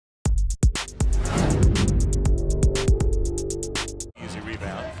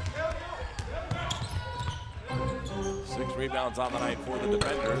rebounds on the night for the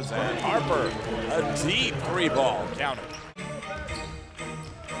defenders. And Harper, a deep three-ball counted.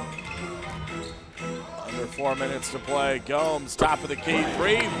 Under 4 minutes to play. Gomes, top of the key,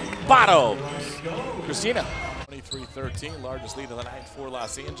 three, bottom. Christina. 23-13, largest lead of the night for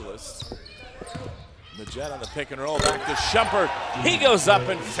Los Angeles. Magette on the pick and roll, back to Shumpert. He goes up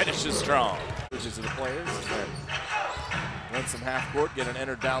and finishes strong. Switches to the players. Wins some half court, get an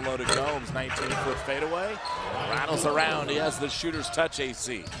enter down low to Gomes, 19-foot fadeaway. Rattles around, he has the shooter's touch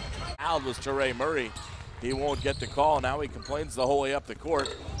AC. Fouled was Teray Murray. He won't get the call, now he complains the whole way up the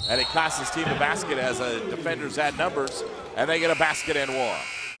court. And it costs his team a basket as the defenders add numbers, and they get a basket and one.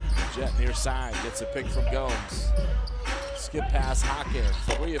 Magette near side, gets a pick from Gomes. Skip pass Hawkins,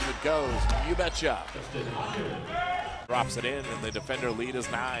 three if it goes, you betcha. Drops it in, and the defender lead is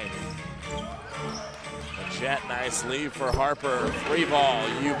 9. Magette, nice lead for Harper. Free ball,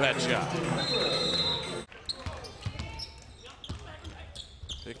 you betcha.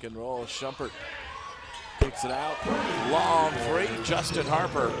 Pick and roll, Shumpert kicks it out. Long three, Justin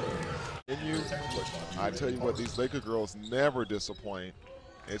Harper. I tell you what, these Laker girls never disappoint.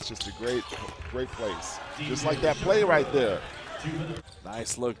 It's just a great place. Just like that play right there.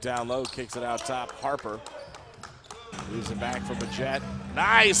 Nice look down low, kicks it out top. Harper moves it back for Magette.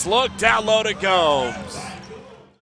 Nice look down low to Gomes.